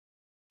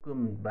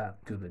Welcome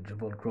back to the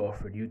Javon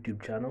Crawford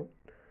YouTube channel.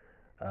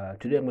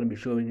 Today I'm going to be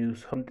showing you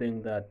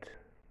something that,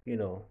 you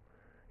know,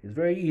 is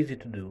very easy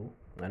to do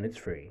and it's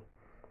free.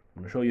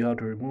 I'm going to show you how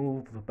to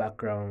remove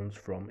backgrounds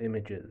from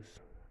images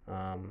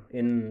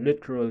in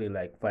literally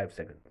like 5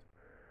 seconds.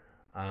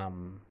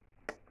 Um,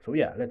 so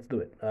yeah, let's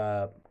do it.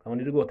 I want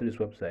you to go to this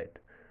website,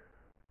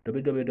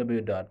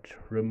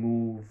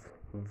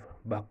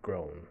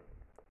 www.removebackground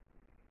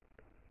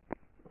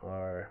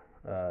or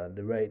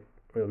the right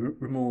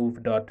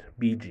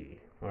remove.bg.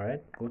 All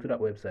right, go to that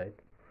website.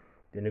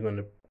 Then you're going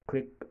to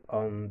click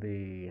on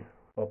the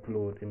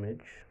upload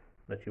image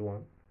that you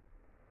want.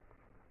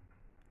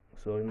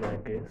 So in my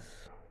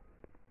case,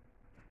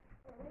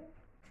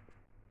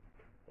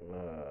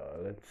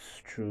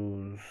 let's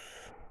choose.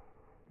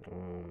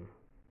 Um,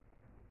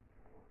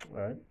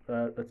 all right,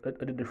 I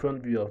did the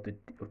front view of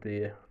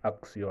the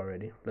axis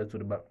already. Let's do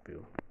the back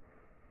view.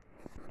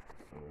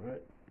 All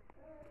right,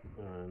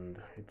 and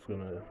it's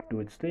gonna do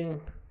its thing.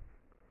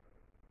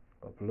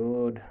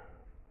 Upload,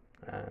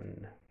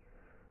 and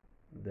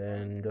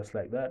then just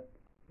like that,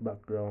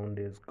 background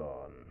is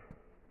gone.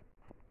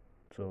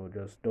 So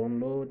just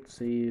download,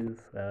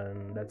 save,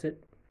 and that's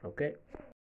it. Okay.